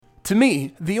To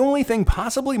me, the only thing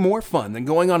possibly more fun than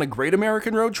going on a great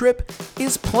American road trip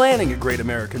is planning a great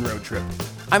American road trip.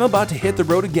 I'm about to hit the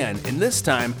road again, and this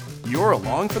time, you're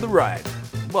along for the ride.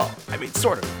 Well, I mean,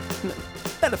 sort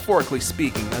of. Metaphorically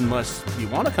speaking, unless you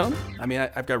want to come. I mean,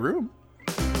 I've got room.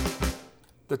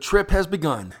 The trip has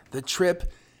begun.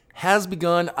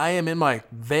 I am in my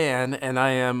van, and I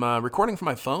am recording from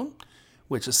my phone,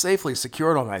 which is safely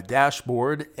secured on my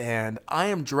dashboard, and I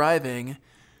am driving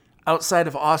outside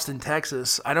of Austin,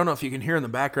 Texas. I don't know if you can hear in the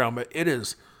background, but it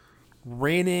is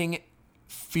raining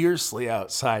fiercely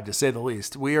outside, to say the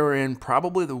least. We are in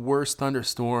probably the worst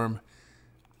thunderstorm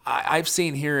I've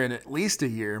seen here in at least a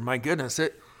year. My goodness,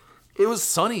 it was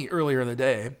sunny earlier in the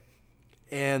day,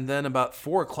 and then about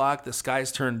 4 o'clock, the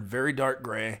skies turned very dark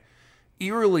gray,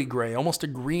 eerily gray, almost a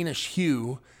greenish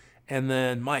hue, and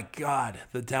then, my God,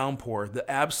 the downpour, the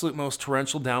absolute most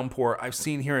torrential downpour I've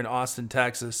seen here in Austin,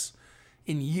 Texas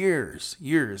in years.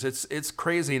 It's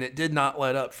crazy, and it did not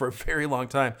let up for a very long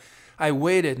time. I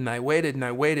waited and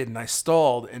I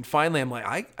stalled, and finally I'm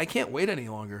like, I can't wait any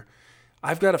longer.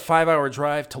 I've got a 5-hour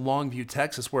drive to Longview,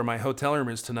 Texas, where my hotel room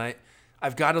is tonight.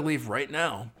 I've got to leave right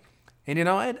now. And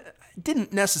I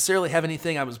didn't necessarily have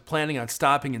anything I was planning on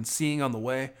stopping and seeing on the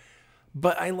way,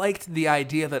 but I liked the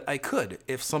idea that I could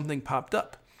if something popped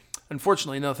up.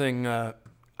 Unfortunately, nothing.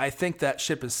 I think that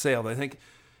ship has sailed. I think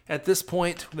at this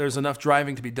point, there's enough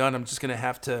driving to be done. I'm just going to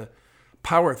have to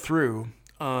power through.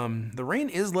 The rain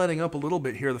is letting up a little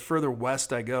bit here the further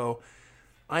west I go.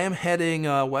 I am heading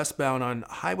westbound on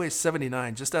Highway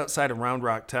 79, just outside of Round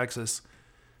Rock, Texas.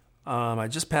 I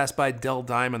just passed by Dell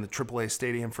Diamond, the AAA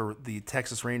stadium for the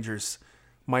Texas Rangers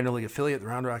minor league affiliate, the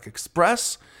Round Rock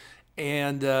Express.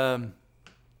 And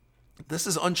this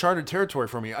is uncharted territory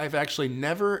for me. I've actually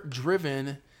never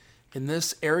driven in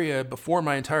this area before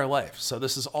my entire life. So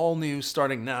this is all new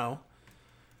starting now.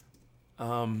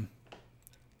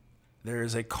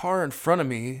 There's a car in front of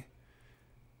me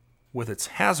with its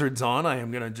hazards on. I am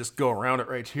going to just go around it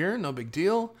right here. No big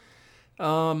deal.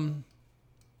 Yeah,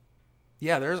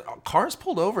 there's cars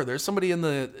pulled over. There's somebody in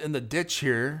the ditch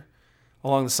here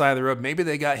along the side of the road. Maybe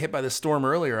they got hit by the storm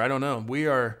earlier. I don't know.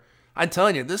 I'm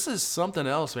telling you, this is something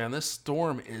else, man. This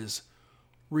storm is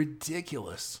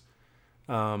ridiculous.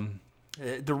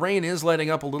 The rain is letting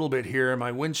up a little bit here.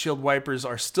 My windshield wipers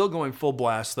are still going full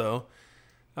blast, though.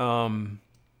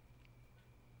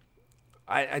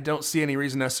 I don't see any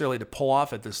reason necessarily to pull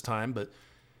off at this time, but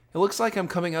it looks like I'm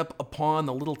coming up upon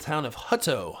the little town of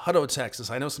Hutto,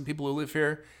 Texas. I know some people who live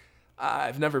here.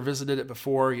 I've never visited it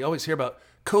before. You always hear about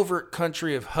Covert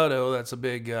Country of Hutto. That's a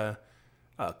big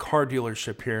car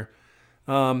dealership here.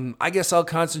 I guess I'll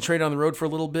concentrate on the road for a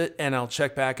little bit, and I'll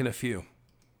check back in a few.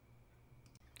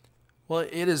 Well,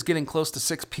 it is getting close to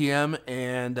 6 p.m.,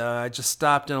 and I just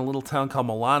stopped in a little town called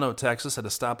Milano, Texas, at a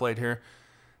stoplight here.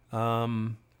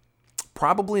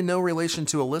 Probably no relation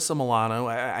to Alyssa Milano.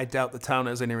 I doubt the town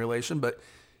has any relation, but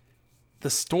the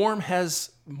storm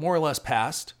has more or less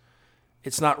passed.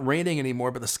 It's not raining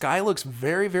anymore, but the sky looks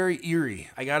very, very eerie.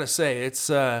 I gotta say, it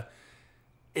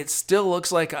still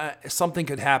looks like something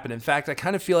could happen. In fact, I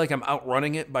kind of feel like I'm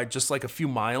outrunning it by just like a few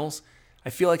miles. I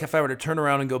feel like if I were to turn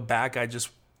around and go back,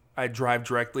 I'd drive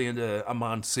directly into a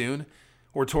monsoon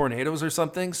or tornadoes or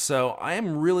something. So I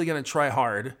am really going to try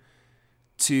hard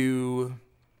to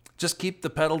just keep the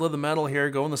pedal to the metal here,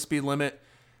 go in the speed limit,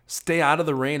 stay out of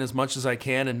the rain as much as I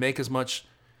can, and make as much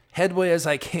headway as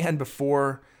I can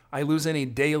before I lose any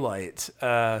daylight.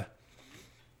 It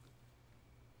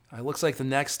looks like the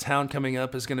next town coming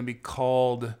up is going to be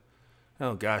called...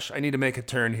 Oh gosh, I need to make a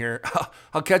turn here.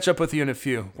 I'll catch up with you in a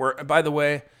few. By the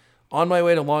way, on my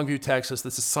way to Longview, Texas.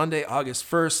 This is Sunday, August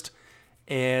 1st,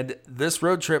 and this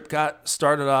road trip got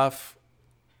started off,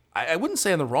 I wouldn't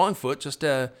say on the wrong foot, just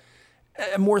a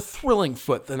more thrilling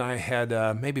foot than I had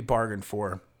maybe bargained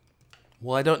for.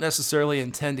 Well, I don't necessarily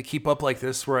intend to keep up like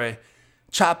this where I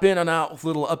chop in and out with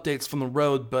little updates from the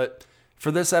road, but for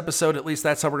this episode, at least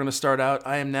that's how we're going to start out.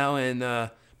 I am now in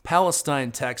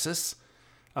Palestine, Texas.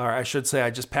 Or I should say I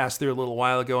just passed through a little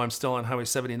while ago. I'm still on Highway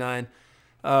 79.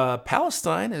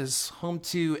 Palestine is home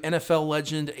to NFL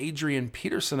legend Adrian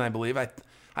Peterson, I believe. I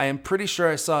am pretty sure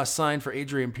I saw a sign for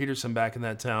Adrian Peterson back in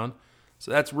that town. So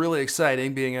that's really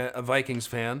exciting, being a Vikings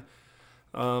fan.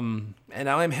 And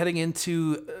now I'm heading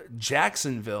into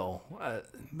Jacksonville.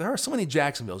 There are so many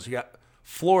Jacksonvilles. You got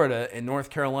Florida and North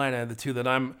Carolina, the two that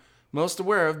I'm most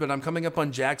aware of, but I'm coming up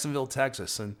on Jacksonville,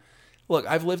 Texas. And look,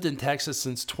 I've lived in Texas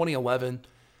since 2011.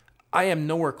 I am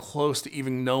nowhere close to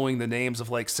even knowing the names of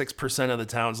like 6% of the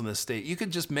towns in this state. You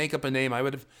could just make up a name. I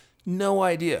would have no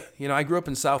idea. I grew up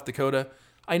in South Dakota.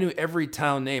 I knew every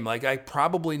town name. Like I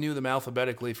probably knew them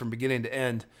alphabetically from beginning to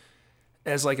end.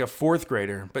 as like a fourth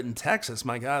grader. But in Texas,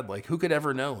 my God, like who could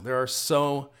ever know? There are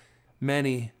so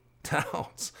many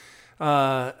towns.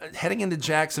 Heading into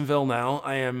Jacksonville now,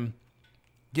 I am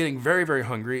getting very, very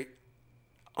hungry.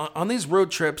 On these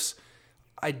road trips,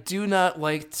 I do not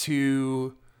like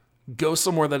to go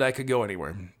somewhere that I could go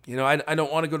anywhere. You know, I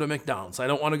don't want to go to McDonald's. I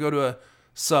don't want to go to a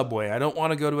Subway. I don't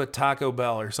want to go to a Taco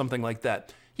Bell or something like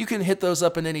that. You can hit those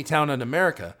up in any town in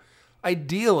America.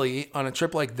 Ideally, on a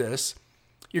trip like this,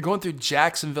 you're going through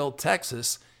Jacksonville,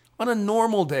 Texas, on a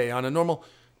normal day, on a normal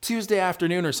Tuesday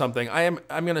afternoon or something. I'm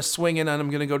going to swing in and I'm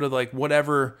going to go to like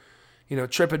whatever,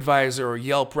 TripAdvisor or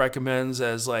Yelp recommends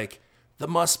as like the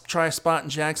must-try spot in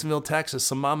Jacksonville, Texas,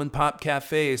 some mom and pop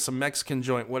cafe, some Mexican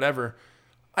joint, whatever.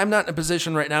 I'm not in a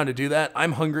position right now to do that.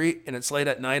 I'm hungry and it's late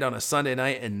at night on a Sunday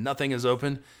night and nothing is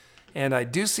open. And I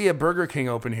do see a Burger King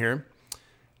open here.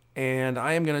 And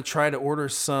I am going to try to order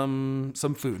some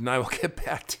food and I will get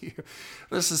back to you.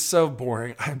 This is so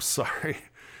boring. I'm sorry.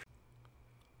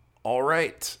 All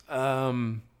right.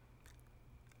 The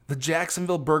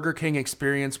Jacksonville Burger King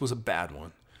experience was a bad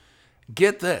one.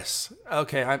 Get this.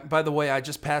 Okay, by the way, I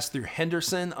just passed through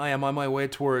Henderson. I am on my way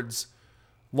towards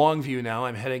Longview now.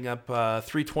 I'm heading up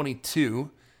 322.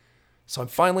 So I'm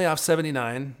finally off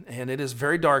 79, and it is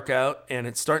very dark out, and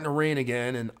it's starting to rain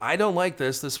again, and I don't like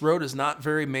this. This road is not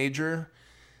very major.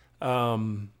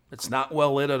 It's not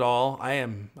well lit at all.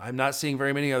 I'm not seeing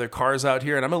very many other cars out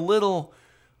here, and I'm a little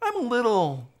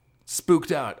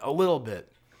spooked out, a little bit.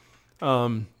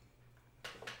 I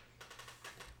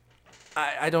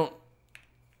don't.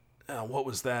 What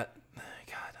was that?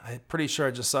 God, I'm pretty sure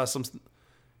I just saw some.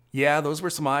 Yeah, those were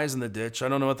some eyes in the ditch. I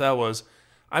don't know what that was.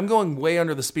 I'm going way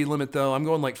under the speed limit, though. I'm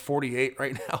going like 48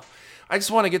 right now. I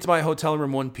just want to get to my hotel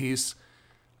room one piece.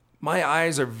 My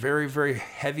eyes are very, very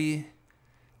heavy.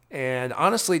 And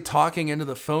honestly, talking into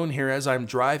the phone here as I'm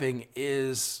driving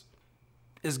is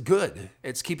good.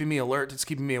 It's keeping me alert. It's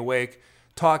keeping me awake.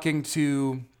 Talking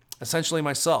to essentially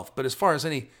myself. But as far as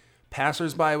any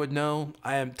passersby would know,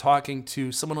 I am talking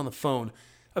to someone on the phone.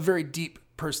 A very deep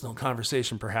personal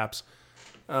conversation, perhaps.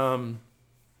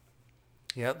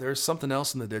 Yeah, there's something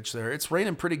else in the ditch there. It's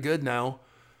raining pretty good now.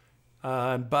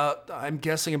 I'm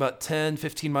guessing about 10,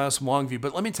 15 miles from Longview.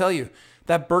 But let me tell you,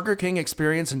 that Burger King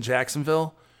experience in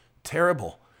Jacksonville,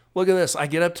 terrible. Look at this. I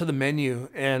get up to the menu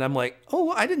and I'm like,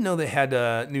 oh, I didn't know they had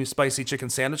a new spicy chicken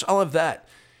sandwich. I'll have that.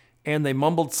 And they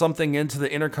mumbled something into the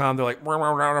intercom. They're like, rah,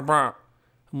 rah, rah, rah, rah.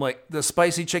 I'm like, the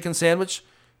spicy chicken sandwich?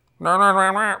 Rah, rah, rah,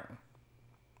 rah.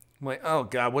 I'm like, oh,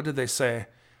 God, what did they say?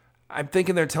 I'm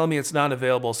thinking they're telling me it's not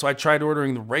available. So I tried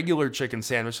ordering the regular chicken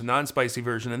sandwich, the non-spicy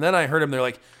version. And then I heard them. They're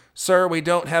like, sir, we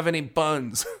don't have any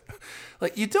buns.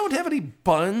 Like, you don't have any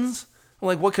buns? I'm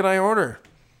like, what can I order?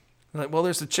 I'm like, well,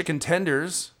 there's the chicken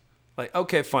tenders. Like,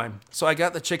 okay, fine. So I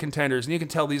got the chicken tenders. And you can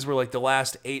tell these were like the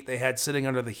last 8 they had sitting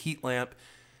under the heat lamp.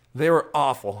 They were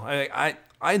awful.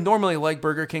 I normally like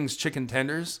Burger King's chicken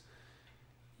tenders.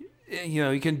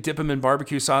 You can dip them in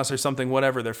barbecue sauce or something,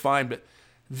 whatever. They're fine. But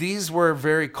these were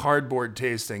very cardboard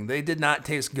tasting. They did not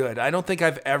taste good. I don't think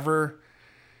I've ever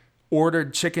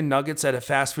ordered chicken nuggets at a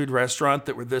fast food restaurant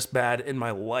that were this bad in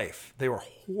my life. They were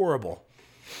horrible.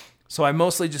 So I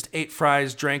mostly just ate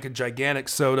fries, drank a gigantic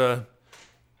soda,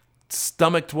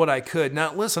 stomached what I could.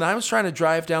 Now, listen, I was trying to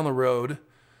drive down the road,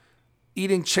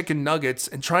 eating chicken nuggets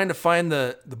and trying to find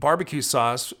the barbecue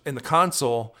sauce in the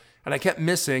console, and I kept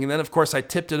missing. And then, of course, I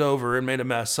tipped it over and made a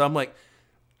mess. So I'm like,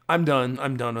 I'm done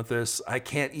with this. I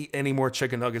can't eat any more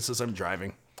chicken nuggets as I'm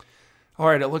driving. All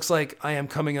right, it looks like I am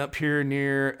coming up here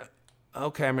near...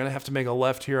 Okay, I'm going to have to make a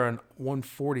left here on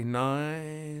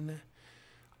 149.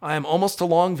 I am almost to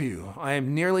Longview. I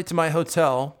am nearly to my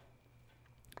hotel,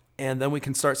 and then we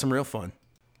can start some real fun.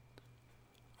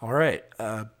 All right,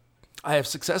 I have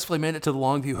successfully made it to the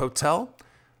Longview Hotel.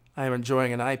 I am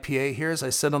enjoying an IPA here as I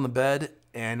sit on the bed,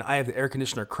 and I have the air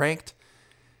conditioner cranked.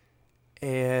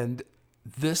 And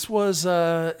this was,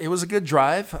 it was a good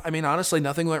drive. I mean, honestly,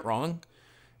 nothing went wrong.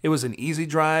 It was an easy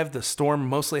drive. The storm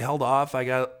mostly held off. I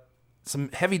got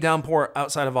some heavy downpour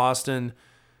outside of Austin,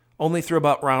 only through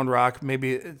about Round Rock,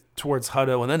 maybe towards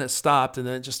Hutto, and then it stopped, and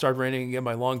then it just started raining again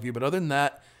by Longview. But other than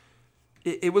that,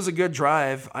 it was a good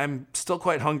drive. I'm still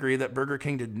quite hungry. That Burger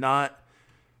King did not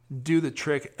do the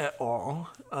trick at all,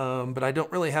 but I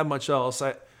don't really have much else.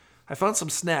 I found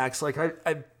some snacks. Like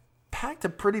I packed a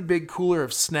pretty big cooler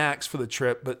of snacks for the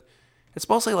trip, but it's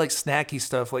mostly like snacky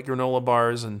stuff like granola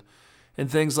bars and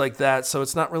things like that. So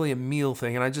it's not really a meal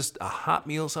thing. And a hot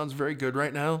meal sounds very good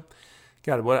right now.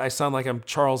 God, what I sound like I'm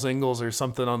Charles Ingalls or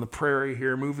something on the prairie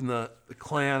here, moving the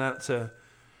clan out to...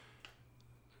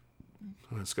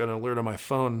 It's got an alert on my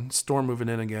phone. Storm moving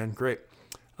in again. Great.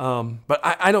 But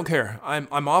I don't care.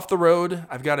 I'm off the road.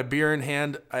 I've got a beer in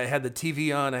hand. I had the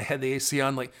TV on. I had the AC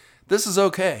on. Like, this is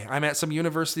okay. I'm at some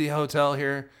university hotel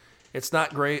here. It's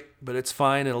not great, but it's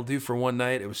fine. It'll do for one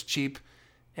night. It was cheap.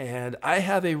 And I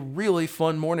have a really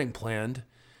fun morning planned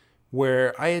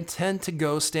where I intend to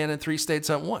go stand in 3 states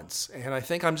at once. And I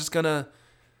think I'm just going to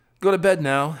go to bed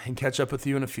now and catch up with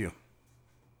you in a few.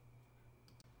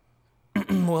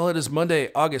 Well, it is Monday,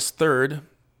 August 3rd.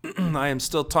 I am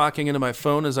still talking into my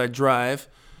phone as I drive.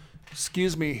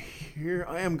 Excuse me, here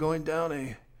I am going down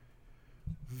a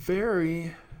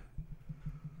very...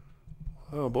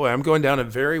 Oh boy, I'm going down a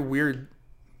very weird...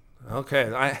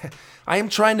 Okay, I am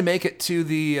trying to make it to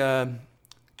the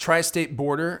tri-state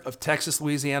border of Texas,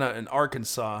 Louisiana, and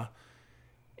Arkansas.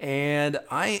 And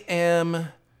I am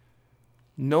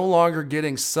no longer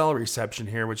getting cell reception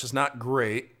here, which is not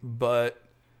great, but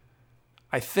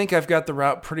I think I've got the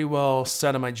route pretty well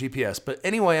set on my GPS. But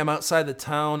anyway, I'm outside the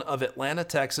town of Atlanta,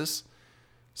 Texas.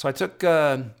 So I took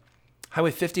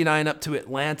Highway 59 up to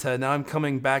Atlanta. Now I'm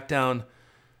coming back down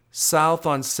south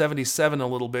on 77 a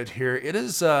little bit here. It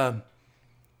is, I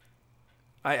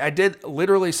did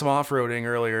literally some off-roading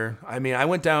earlier. I mean, I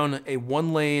went down a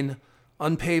 1-lane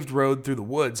unpaved road through the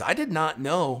woods. I did not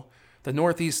know the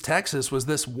Northeast Texas was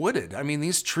this wooded. I mean,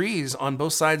 these trees on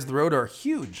both sides of the road are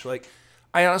huge. Like,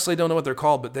 I honestly don't know what they're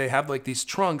called, but they have like these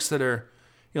trunks that are,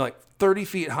 like 30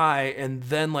 feet high, and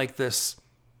then like this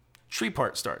tree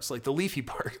part starts, like the leafy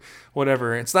part,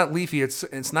 whatever. It's not leafy.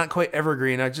 It's not quite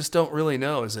evergreen. I just don't really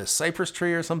know. Is it a cypress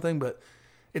tree or something? But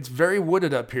it's very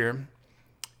wooded up here.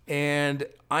 And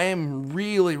I am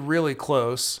really, really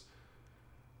close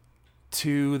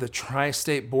to the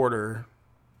tri-state border.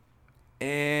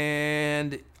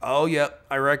 And, oh, yep,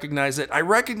 I recognize it. This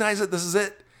is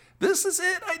it.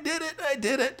 I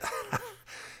did it.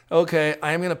 Okay,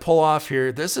 I'm going to pull off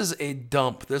here. This is a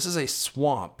dump. This is a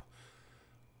swamp.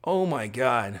 Oh my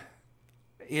God.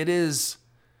 It is.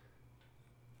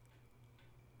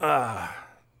 I'm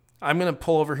going to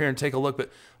pull over here and take a look,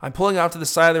 but I'm pulling off to the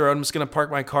side of the road. I'm just going to park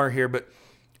my car here, but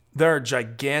there are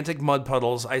gigantic mud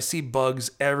puddles. I see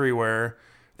bugs everywhere.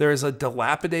 There is a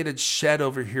dilapidated shed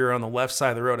over here on the left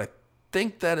side of the road. I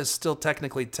think that is still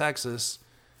technically Texas.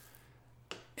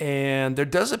 And there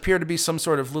does appear to be some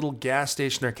sort of little gas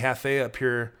station or cafe up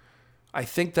here. I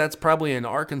think that's probably in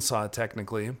Arkansas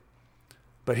technically.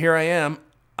 But here I am.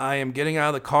 I am getting out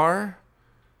of the car,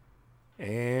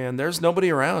 and there's nobody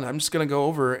around. I'm just going to go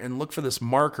over and look for this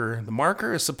marker. The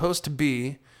marker is supposed to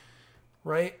be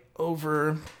right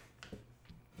over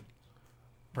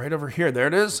here. There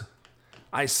it is.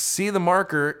 I see the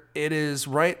marker. It is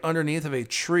right underneath of a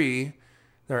tree.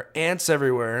 There are ants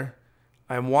everywhere.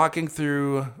 I'm walking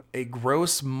through a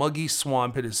gross, muggy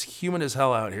swamp. It is humid as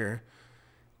hell out here.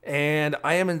 And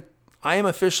I am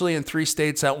officially in 3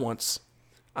 states at once.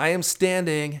 I am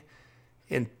standing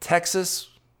in Texas,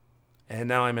 and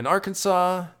now I'm in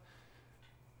Arkansas,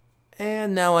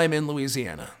 and now I'm in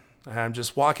Louisiana. I'm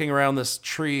just walking around this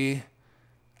tree.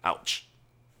 Ouch.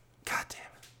 God damn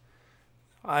it.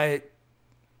 I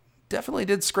definitely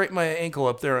did scrape my ankle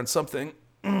up there on something.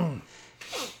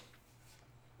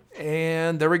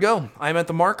 And there we go. I'm at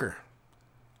the marker.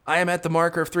 I am at the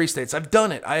marker of 3 states. I've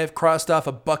done it. I have crossed off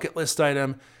a bucket list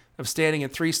item of standing in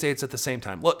 3 states at the same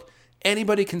time. Look,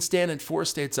 anybody can stand in 4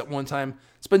 states at one time.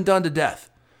 It's been done to death.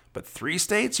 But 3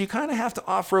 states, you kind of have to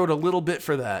off-road a little bit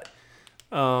for that.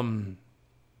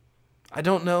 I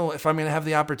don't know if I'm going to have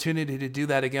the opportunity to do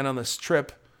that again on this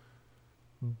trip.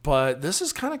 But this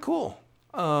is kind of cool.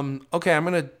 Okay, I'm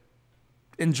going to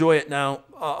enjoy it now.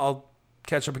 I'll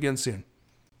catch up again soon.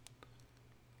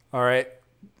 All right,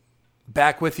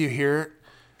 back with you here.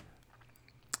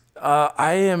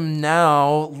 I am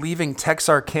now leaving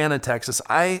Texarkana, Texas.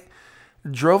 I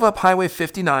drove up Highway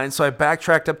 59, so I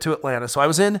backtracked up to Atlanta. So I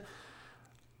was in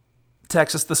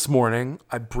Texas this morning.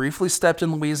 I briefly stepped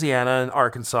in Louisiana and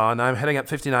Arkansas, and I'm heading up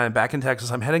 59 and back in Texas.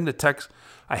 I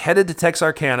headed to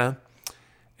Texarkana,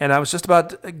 and I was just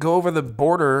about to go over the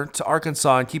border to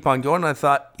Arkansas and keep on going. And I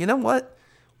thought, you know what?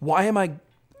 Why am I?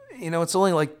 It's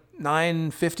only like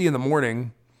 9:50 in the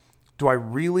morning. Do I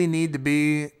really need to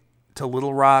be to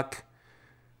Little Rock?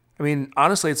 I mean,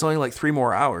 honestly, it's only like 3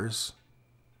 more hours.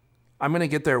 I'm going to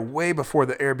get there way before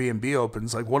the Airbnb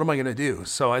opens. Like, what am I going to do?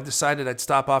 So I decided I'd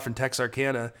stop off in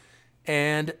Texarkana,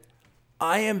 and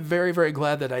I am very, very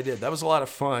glad that I did. That was a lot of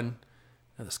fun.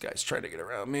 Now this guy's trying to get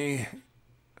around me.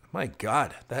 My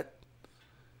God,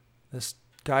 this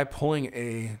guy pulling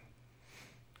a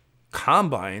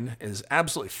combine is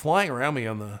absolutely flying around me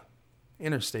on the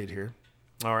interstate here.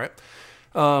 All right.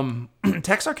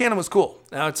 Texarkana was cool.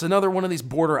 Now it's another one of these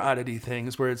border oddity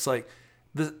things where it's like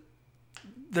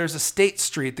there's a state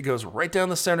street that goes right down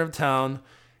the center of town,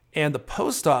 and the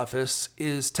post office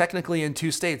is technically in two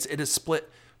states. It is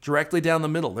split directly down the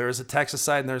middle. There is a Texas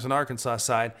side and there's an Arkansas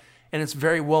side, and it's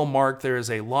very well marked. There is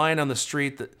a line on the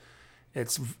street that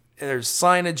there's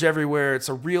signage everywhere. It's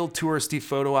a real touristy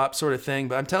photo op sort of thing.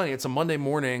 But I'm telling you, it's a Monday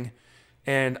morning,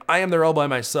 and I am there all by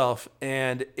myself,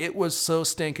 and it was so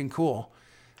stinking cool.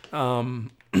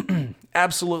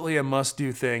 Absolutely a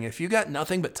must-do thing. If you got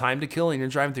nothing but time to kill and you're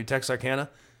driving through Texarkana,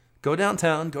 go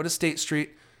downtown, go to State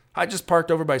Street. I just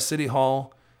parked over by City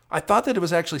Hall. I thought that it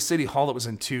was actually City Hall that was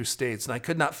in two states, and I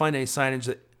could not find any signage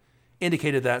that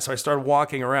indicated that. So I started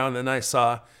walking around, and then I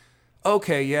saw,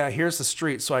 okay, yeah, here's the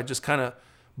street. So I just kind of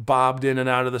bobbed in and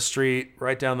out of the street,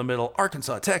 right down the middle,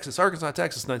 Arkansas, Texas,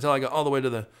 and until I got all the way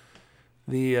to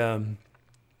the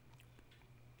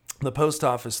post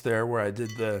office there, where I did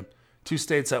the two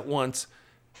states at once.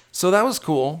 So that was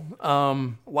cool. A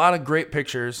lot of great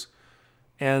pictures.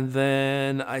 And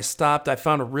then I stopped. I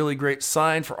found a really great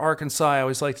sign for Arkansas. I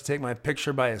always like to take my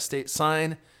picture by a state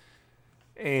sign.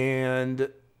 And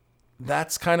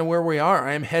that's kind of where we are.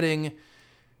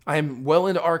 I'm well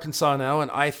into Arkansas now, and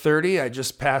I-30. I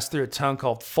just passed through a town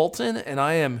called Fulton, and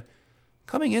I am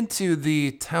coming into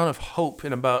the town of Hope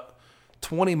in about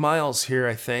 20 miles here,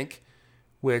 I think,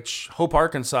 which Hope,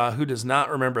 Arkansas, who does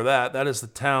not remember that? That is the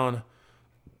town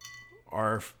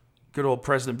our good old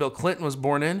President Bill Clinton was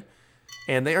born in.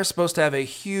 And they are supposed to have a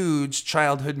huge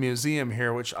childhood museum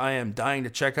here, which I am dying to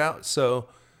check out. So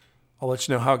I'll let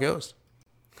you know how it goes.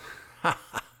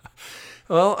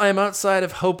 Well, I am outside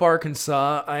of Hope,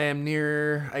 Arkansas. I am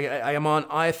on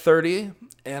I-30,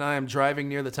 and I am driving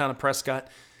near the town of Prescott.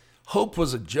 Hope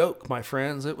was a joke, my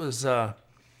friends. It was, I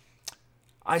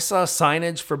saw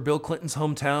signage for Bill Clinton's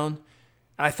hometown.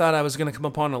 I thought I was going to come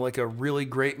upon a really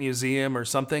great museum or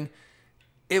something.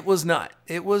 It was not.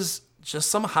 It was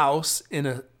just some house in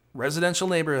a residential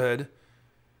neighborhood,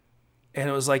 and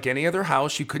it was like any other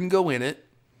house. You couldn't go in it.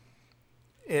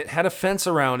 It had a fence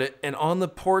around it, and on the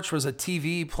porch was a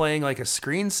TV playing like a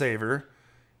screensaver,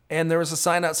 and there was a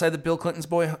sign outside it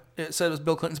said it was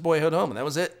Bill Clinton's boyhood home, and that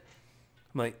was it.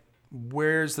 I'm like,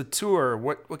 where's the tour?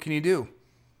 What can you do?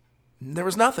 There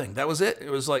was nothing. That was it.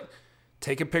 It was like,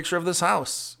 take a picture of this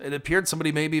house. It appeared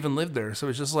somebody maybe even lived there, so it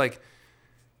was just like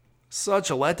such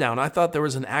a letdown. I thought there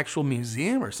was an actual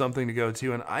museum or something to go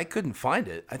to, and I couldn't find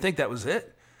it. I think that was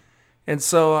it. And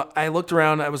so I looked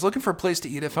around. I was looking for a place to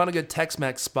eat. I found a good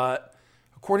Tex-Mex spot.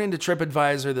 According to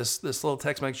TripAdvisor, this little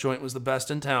Tex-Mex joint was the best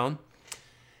in town.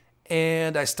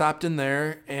 And I stopped in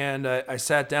there, and I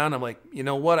sat down. I'm like, you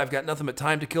know what? I've got nothing but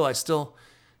time to kill. I still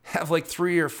have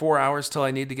 3 or 4 hours till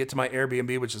I need to get to my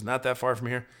Airbnb, which is not that far from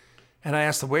here. And I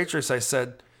asked the waitress, I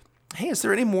said, hey, is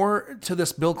there any more to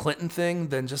this Bill Clinton thing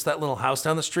than just that little house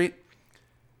down the street?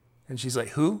 And she's like,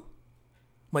 who? I'm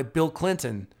like, Bill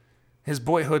Clinton. His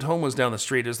boyhood home was down the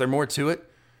street. Is there more to it?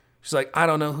 She's like, I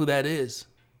don't know who that is.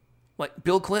 Like,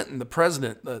 Bill Clinton, the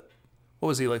president, what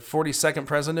was he, 42nd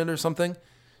president or something?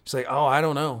 She's like, oh, I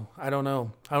don't know. I don't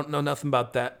know nothing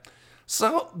about that.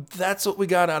 So that's what we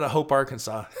got out of Hope,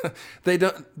 Arkansas.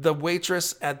 The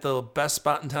waitress at the best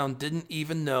spot in town didn't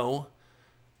even know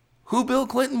who Bill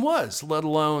Clinton was, let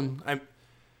alone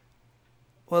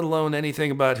anything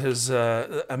about his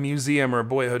a museum or a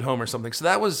boyhood home or something. So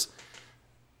that was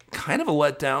kind of a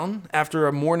letdown after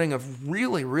a morning of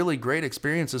really, really great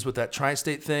experiences with that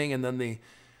tri-state thing, and then the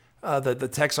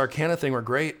Texarkana thing were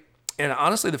great. And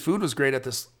honestly, the food was great at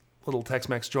this little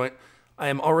Tex-Mex joint. I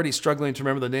am already struggling to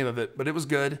remember the name of it, but it was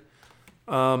good.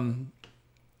 I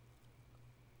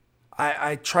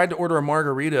tried to order a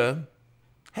margarita.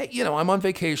 Hey, I'm on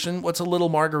vacation. What's a little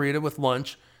margarita with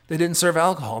lunch? They didn't serve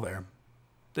alcohol there.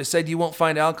 They said you won't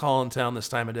find alcohol in town this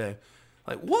time of day.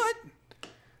 Like, what?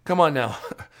 Come on now.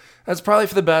 That's probably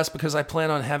for the best, because I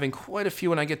plan on having quite a few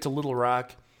when I get to Little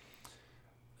Rock.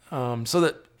 So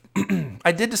that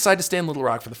I did decide to stay in Little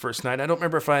Rock for the first night. I don't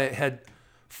remember if I had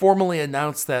formally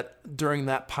announced that during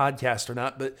that podcast or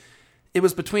not, but it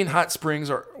was between Hot Springs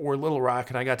or Little Rock,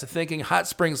 and I got to thinking, Hot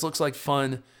Springs looks like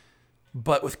fun,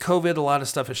 but with COVID, a lot of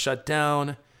stuff is shut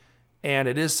down, and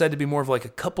it is said to be more of a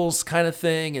couples kind of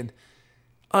thing, and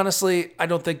honestly, I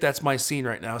don't think that's my scene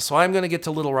right now. So I'm going to get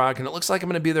to Little Rock, and it looks like I'm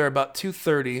going to be there about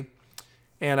 2:30,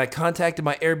 and I contacted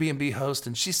my Airbnb host,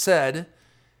 and she said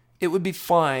it would be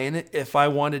fine if I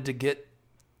wanted to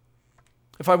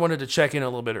check in a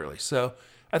little bit early. So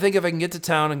I think if I can get to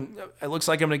town, and it looks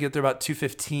like I'm going to get there about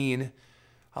 2:15,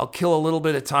 I'll kill a little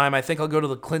bit of time. I think I'll go to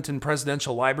the Clinton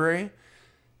Presidential Library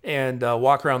and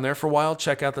walk around there for a while,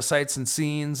 check out the sights and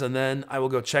scenes, and then I will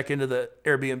go check into the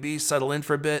Airbnb, settle in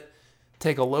for a bit,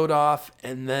 take a load off,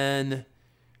 and then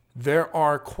there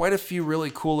are quite a few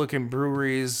really cool looking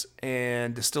breweries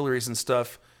and distilleries and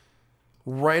stuff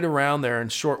right around there in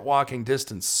short walking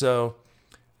distance. So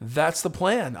that's the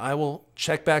plan. I will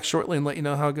check back shortly and let you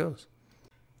know how it goes.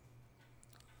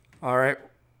 All right.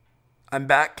 I'm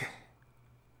back.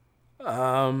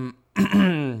 I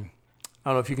don't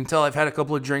know if you can tell, I've had a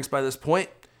couple of drinks by this point.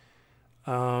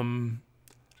 I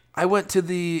got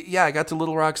to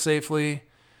Little Rock safely.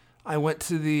 I went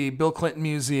to the Bill Clinton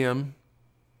Museum.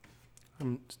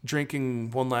 I'm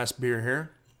drinking one last beer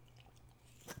here.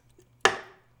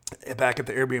 Back at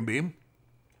the Airbnb.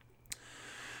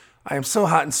 I am so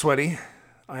hot and sweaty.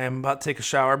 I am about to take a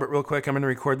shower, but real quick, I'm going to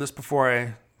record this before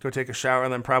I go take a shower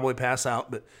and then probably pass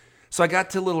out. So I got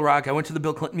to Little Rock. I went to the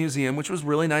Bill Clinton Museum, which was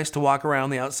really nice to walk around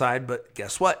the outside, but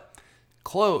guess what?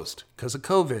 Closed because of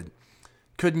COVID.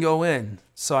 Couldn't go in.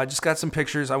 So I just got some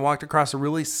pictures. I walked across a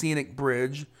really scenic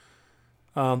bridge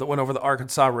that went over the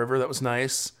Arkansas River. That was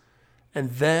nice. And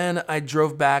then I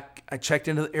drove back. I checked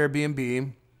into the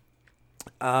Airbnb.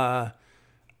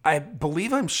 I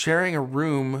believe I'm sharing a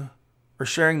room or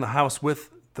sharing the house with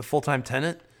the full-time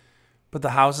tenant, but the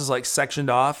house is like sectioned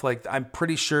off. Like I'm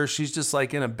pretty sure she's just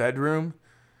like in a bedroom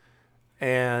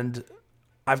and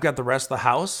I've got the rest of the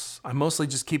house. I'm mostly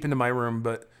just keeping to my room,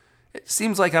 but it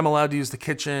seems like I'm allowed to use the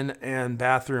kitchen and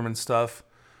bathroom and stuff.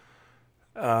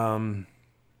 I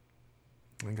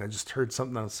think I just heard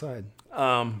something outside.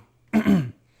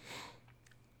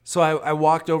 So I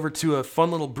walked over to a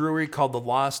fun little brewery called the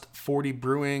Lost 40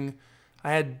 Brewing.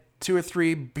 I had 2 or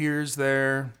 3 beers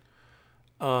there.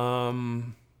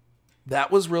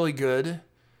 That was really good.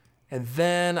 And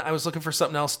then I was looking for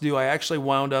something else to do. I actually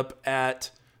wound up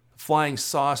at Flying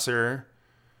Saucer.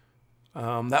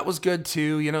 That was good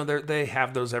too. You know, they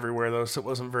have those everywhere though, so it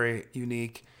wasn't very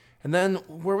unique. And then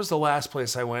where was the last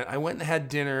place I went? I went and had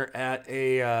dinner at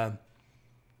a,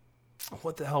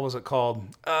 what the hell was it called?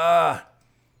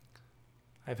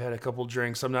 I've had a couple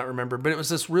drinks. I'm not remembering, but it was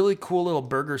this really cool little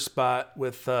burger spot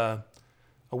with a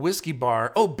whiskey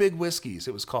bar. Oh, Big Whiskeys,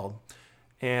 it was called.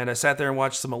 And I sat there and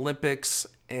watched some Olympics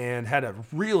and had a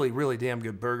really, really damn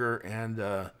good burger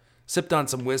and sipped on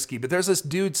some whiskey. But there's this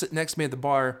dude sitting next to me at the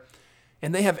bar,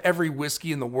 and they have every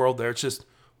whiskey in the world there. It's just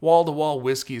wall-to-wall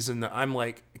whiskeys, and I'm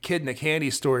like a kid in a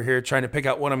candy store here trying to pick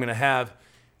out what I'm going to have.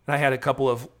 And I had a couple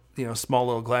of, small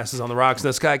little glasses on the rocks. And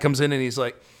this guy comes in and he's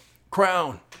like,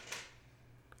 Crown.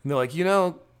 And they're like,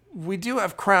 we do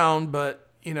have Crown, but,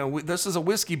 this is a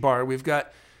whiskey bar. We've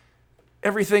got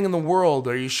everything in the world.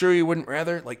 Are you sure you wouldn't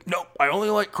rather? Like, nope, I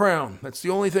only like Crown. That's the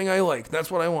only thing I like.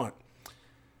 That's what I want.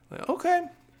 Like, okay.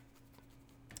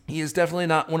 He is definitely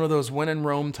not one of those when in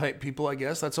Rome type people, I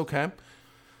guess. That's okay.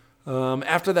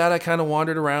 After that, I kind of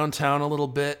wandered around town a little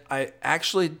bit. I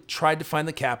actually tried to find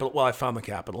the Capitol. Well, I found the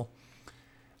Capitol.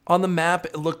 On the map,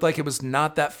 it looked like it was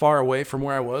not that far away from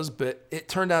where I was, but it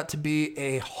turned out to be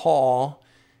a hall,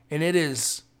 and it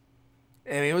was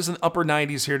in the upper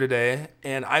 90s here today,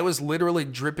 and I was literally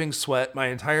dripping sweat. My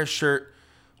entire shirt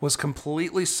was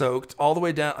completely soaked all the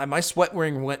way down. My sweat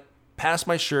wearing went past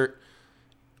my shirt,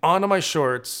 onto my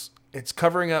shorts. It's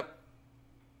covering up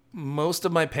most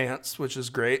of my pants, which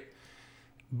is great.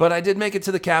 But I did make it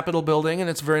to the Capitol building, and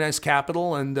it's a very nice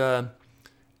Capitol, and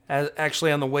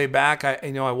actually on the way back,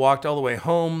 I walked all the way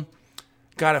home,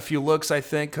 got a few looks, I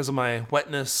think, because of my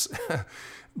wetness.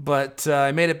 But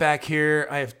I made it back here.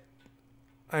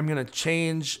 I'm going to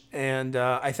change, and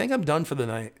I think I'm done for the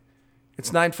night.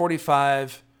 It's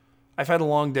 9:45. I've had a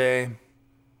long day.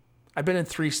 I've been in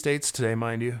 3 states today,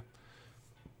 mind you.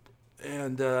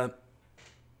 And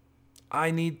I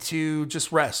need to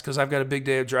just rest because I've got a big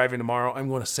day of driving tomorrow. I'm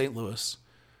going to St. Louis.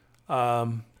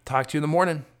 Talk to you in the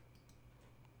morning.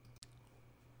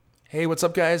 Hey, what's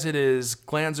up, guys? It is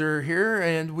Glanzer here,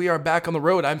 and we are back on the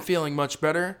road. I'm feeling much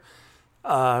better.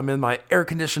 I'm in my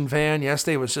air-conditioned van.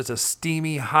 Yesterday was just a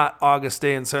steamy, hot August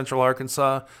day in central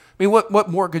Arkansas. I mean, what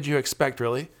more could you expect,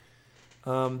 really,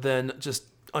 than just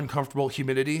uncomfortable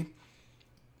humidity?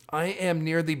 I am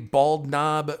near the Bald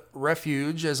Knob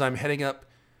Refuge as I'm heading up.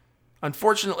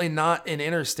 Unfortunately, not in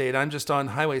interstate. I'm just on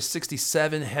Highway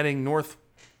 67 heading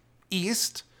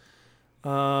northeast.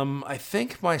 I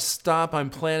think my stop I'm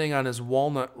planning on is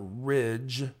Walnut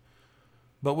Ridge,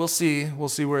 but we'll see. We'll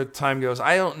see where time goes.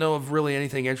 I don't know of really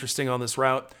anything interesting on this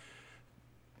route.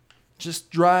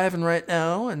 Just driving right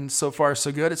now, and so far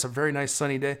so good. It's a very nice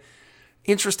sunny day.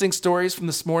 Interesting stories from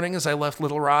this morning as I left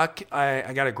Little Rock.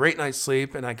 I got a great night's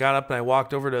sleep, and I got up and I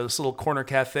walked over to this little corner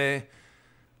cafe.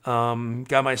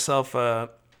 Got myself a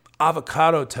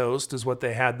avocado toast is what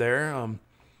they had there.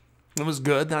 It was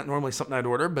good. Not normally something I'd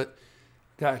order, but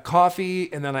got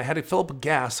coffee, and then I had to fill up with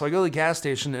gas. So I go to the gas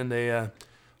station, and they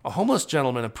a homeless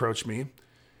gentleman approached me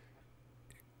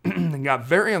and got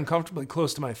very uncomfortably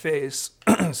close to my face.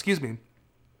 Excuse me.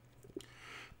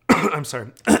 I'm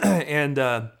sorry. And,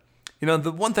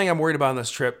 the one thing I'm worried about on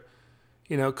this trip,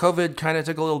 COVID kind of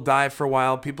took a little dive for a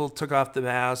while. People took off the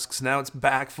masks. Now it's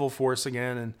back full force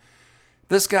again. And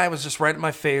this guy was just right in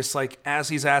my face, like as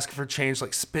he's asking for change,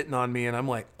 like spitting on me. And I'm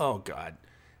like, oh God,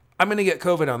 I'm going to get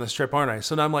COVID on this trip, aren't I?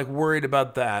 So now I'm like worried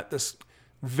about that. This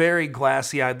very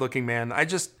glassy eyed looking man.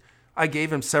 I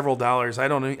gave him several dollars. I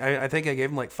think I gave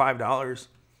him like $5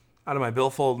 out of my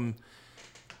billfold and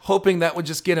hoping that would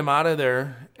just get him out of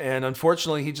there. And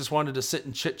unfortunately, he just wanted to sit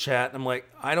and chit chat. And I'm like,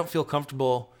 I don't feel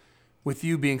comfortable with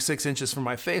you being 6 inches from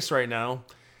my face right now.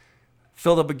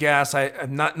 Filled up with gas.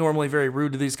 I'm not normally very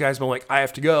rude to these guys, but I'm like, I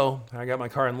have to go. I got my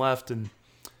car and left. And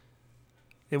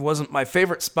it wasn't my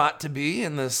favorite spot to be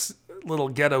in this little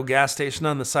ghetto gas station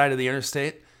on the side of the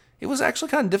interstate. It was actually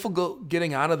kind of difficult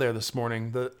getting out of there this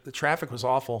morning. The traffic was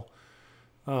awful.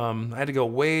 I had to go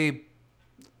way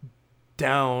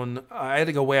down. I had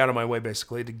to go way out of my way,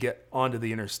 basically, to get onto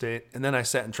the interstate. And then I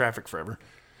sat in traffic forever.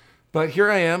 But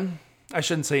here I am. I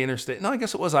shouldn't say interstate. No, I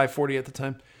guess it was I-40 at the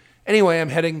time. Anyway, I'm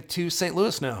heading to St.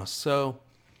 Louis now. So,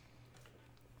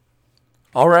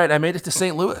 all right, I made it to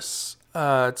St. Louis.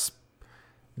 It's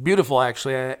beautiful,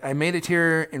 actually. I made it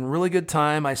here in really good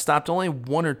time. I stopped only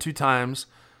 1 or 2 times.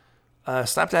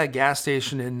 Stopped at a gas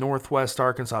station in northwest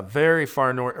Arkansas, very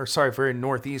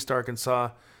northeast Arkansas.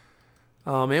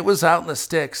 It was out in the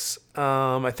sticks.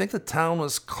 I think the town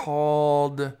was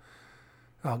called,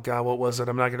 oh God, what was it?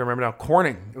 I'm not going to remember now.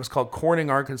 Corning. It was called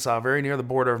Corning, Arkansas, very near the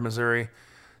border of Missouri.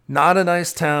 Not a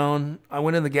nice town. I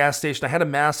went in the gas station. I had a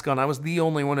mask on. I was the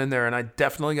only one in there, and I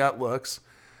definitely got looks.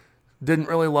 Didn't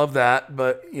really love that,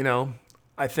 but,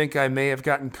 I think I may have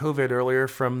gotten COVID earlier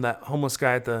from that homeless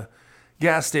guy at the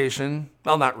gas station.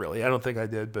 Well, not really. I don't think I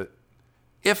did, but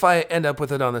if I end up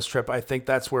with it on this trip, I think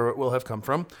that's where it will have come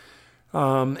from.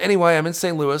 Anyway, I'm in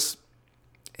St. Louis,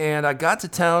 and I got to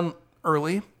town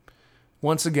early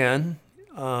once again.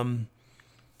 Once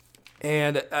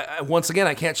again,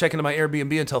 I can't check into my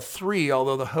Airbnb until 3,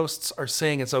 although the hosts are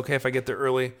saying it's okay if I get there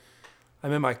early.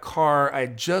 I'm in my car. I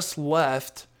just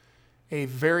left a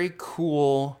very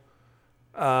cool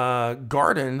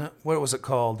garden. What was it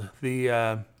called?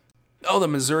 The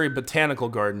Missouri Botanical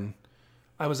Garden.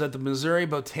 I was at the Missouri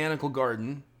Botanical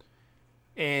Garden,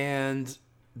 and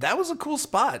that was a cool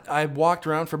spot. I walked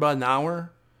around for about an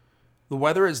hour. The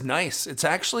weather is nice. It's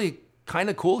actually kind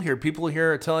of cool here. People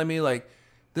here are telling me, like,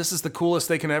 this is the coolest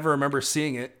they can ever remember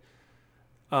seeing it.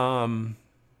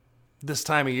 This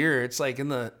time of year, it's like in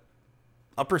the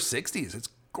upper 60s. It's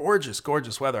gorgeous,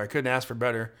 gorgeous weather. I couldn't ask for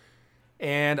better.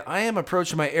 And I am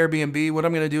approaching my Airbnb. What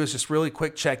I'm going to do is just really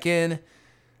quick check in,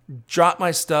 drop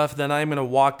my stuff, then I'm going to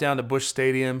walk down to Busch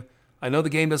Stadium. I know the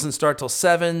game doesn't start till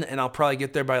 7, and I'll probably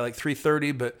get there by like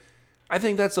 3:30, but I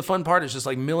think that's the fun part, is just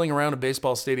like milling around a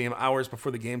baseball stadium hours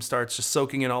before the game starts, just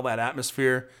soaking in all that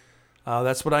atmosphere.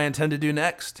 That's what I intend to do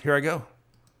next. Here I go.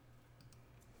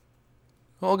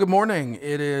 Well, good morning.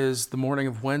 It is the morning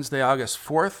of Wednesday, August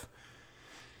 4th.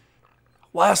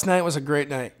 Last night was a great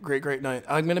night. Great night.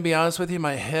 I'm going to be honest with you.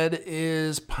 My head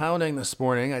is pounding this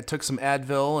morning. I took some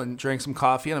Advil and drank some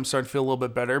coffee, and I'm starting to feel a little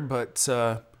bit better, but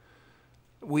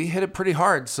we hit it pretty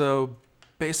hard. So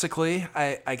basically,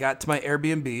 I got to my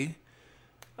Airbnb.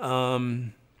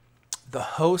 The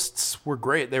hosts were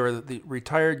great. They were the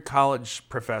retired college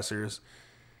professors,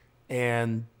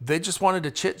 and they just wanted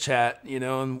to chit chat,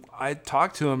 and I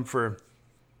talked to them for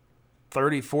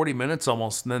 30, 40 minutes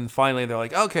almost. And then finally they're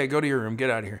like, okay, go to your room, get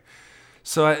out of here.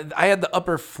 So I had the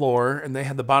upper floor and they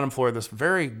had the bottom floor of this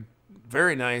very,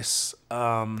 very nice,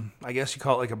 I guess you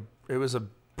call it it was a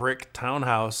brick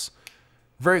townhouse,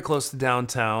 very close to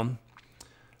downtown.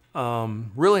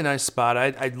 Really nice spot.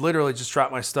 I literally just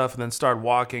dropped my stuff and then started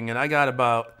walking, and I got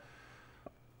about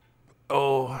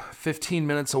 15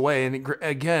 minutes away. And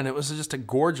again, it was just a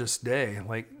gorgeous day,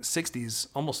 like 60s,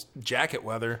 almost jacket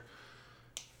weather,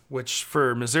 which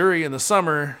for Missouri in the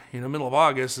summer, middle of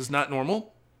August, is not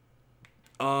normal.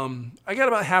 I got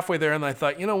about halfway there and I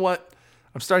thought, you know what?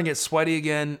 I'm starting to get sweaty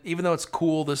again. Even though it's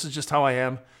cool, this is just how I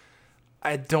am.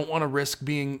 I don't want to risk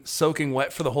being soaking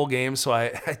wet for the whole game, so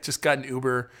I just got an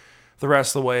Uber the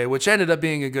rest of the way, which ended up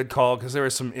being a good call because there were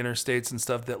some interstates and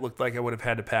stuff that looked like I would have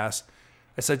had to pass.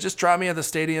 I said, just drop me at the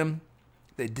stadium.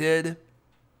 They did.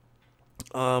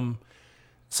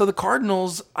 So the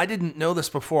Cardinals, I didn't know this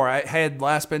before. I had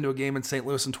last been to a game in St.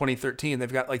 Louis in 2013.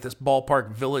 They've got like this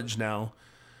ballpark village now.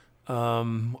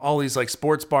 All these like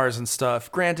sports bars and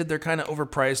stuff. Granted, they're kind of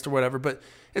overpriced or whatever, but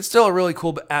it's still a really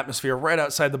cool atmosphere right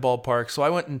outside the ballpark. So I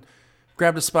went and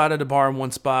grabbed a spot at a bar in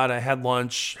one spot. I had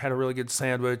lunch, had a really good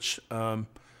sandwich,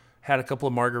 had a couple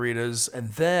of margaritas, and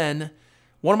then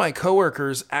one of my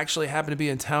coworkers actually happened to be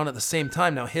in town at the same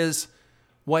time. Now, his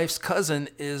wife's cousin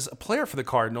is a player for the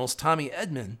Cardinals, Tommy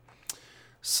Edman.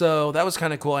 So that was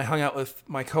kind of cool. I hung out with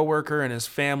my coworker and his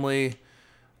family.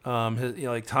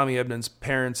 Like Tommy Edman's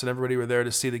parents and everybody were there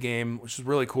to see the game, which was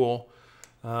really cool.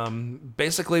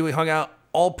 Basically, we hung out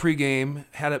all pregame,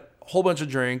 had a whole bunch of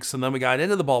drinks, and then we got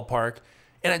into the ballpark.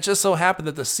 And it just so happened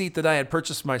that the seat that I had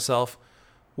purchased myself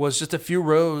was just a few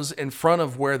rows in front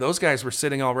of where those guys were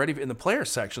sitting already in the player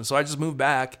section. So I just moved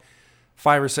back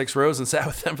 5 or 6 rows and sat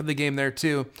with them for the game there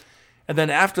too. And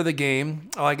then after the game,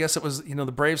 I guess it was,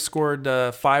 the Braves scored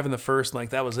 5 in the first, and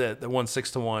that was it. They won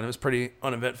 6-1. It was a pretty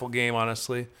uneventful game,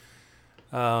 honestly.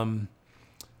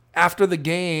 After the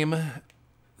game,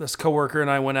 this coworker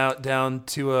and I went out down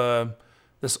to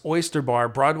this oyster bar,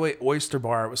 Broadway Oyster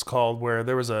Bar it was called, where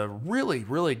there was a really,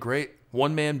 really great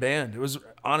one-man band. It was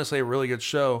honestly a really good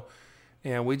show.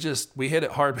 And we hit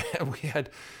it hard, man. We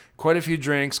had quite a few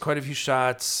drinks, quite a few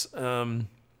shots.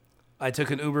 I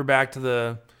took an Uber back to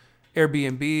the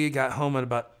Airbnb, got home at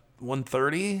about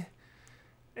 1:30.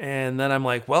 And then I'm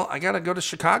like, well, I got to go to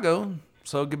Chicago.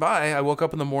 So goodbye. I woke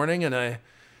up in the morning and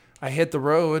I hit the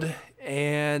road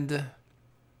and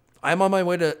I'm on my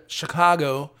way to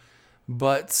Chicago.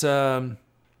 But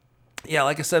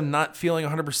like I said, I'm not feeling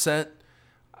 100%.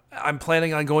 I'm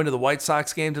planning on going to the White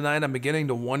Sox game tonight. I'm beginning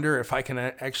to wonder if I can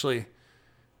actually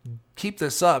keep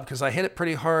this up because I hit it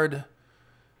pretty hard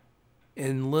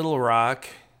in Little Rock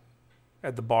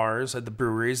at the bars, at the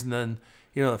breweries. And then,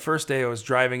 the first day I was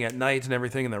driving at night and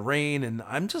everything in the rain. And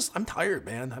I'm tired,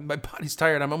 man. My body's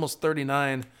tired. I'm almost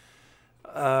 39.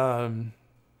 So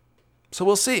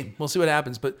we'll see. We'll see what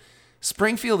happens. But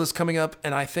Springfield is coming up,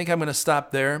 and I think I'm going to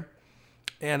stop there.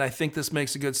 And I think this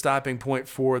makes a good stopping point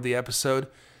for the episode.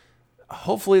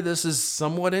 Hopefully this is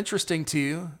somewhat interesting to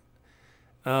you.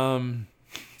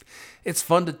 It's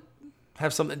fun to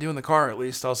have something to do in the car, at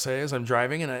least I'll say, as I'm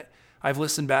driving. And I've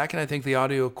listened back, and I think the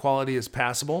audio quality is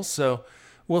passable. So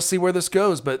we'll see where this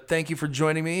goes. But thank you for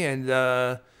joining me,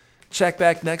 and check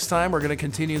back next time. We're going to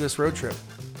continue this road trip.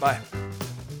 Bye.